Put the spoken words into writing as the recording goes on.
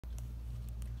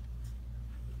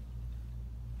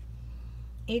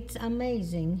It's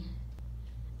amazing.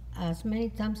 As many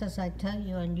times as I tell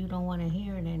you and you don't want to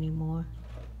hear it anymore.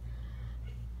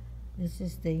 This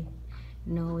is the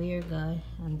no ear guy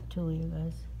and two ear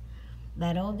guys.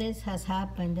 That all this has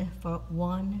happened for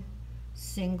one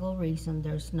single reason.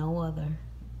 There's no other.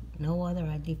 No other.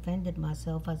 I defended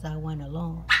myself as I went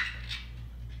along.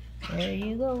 There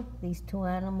you go. These two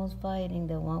animals fighting,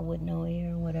 the one with no ear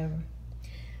and whatever.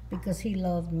 Because he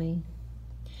loved me.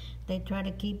 They try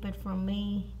to keep it from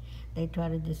me. They try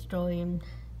to destroy him.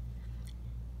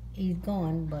 He's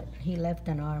gone, but he left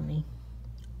an army.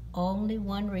 Only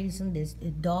one reason, this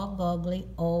dog ugly,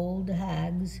 old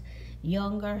hags,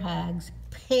 younger hags,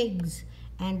 pigs,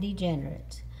 and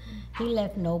degenerates. He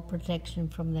left no protection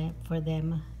from them for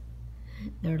them.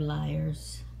 They're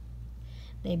liars.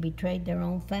 They betrayed their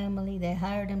own family. They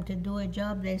hired him to do a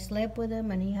job. They slept with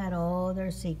him, and he had all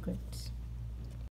their secrets.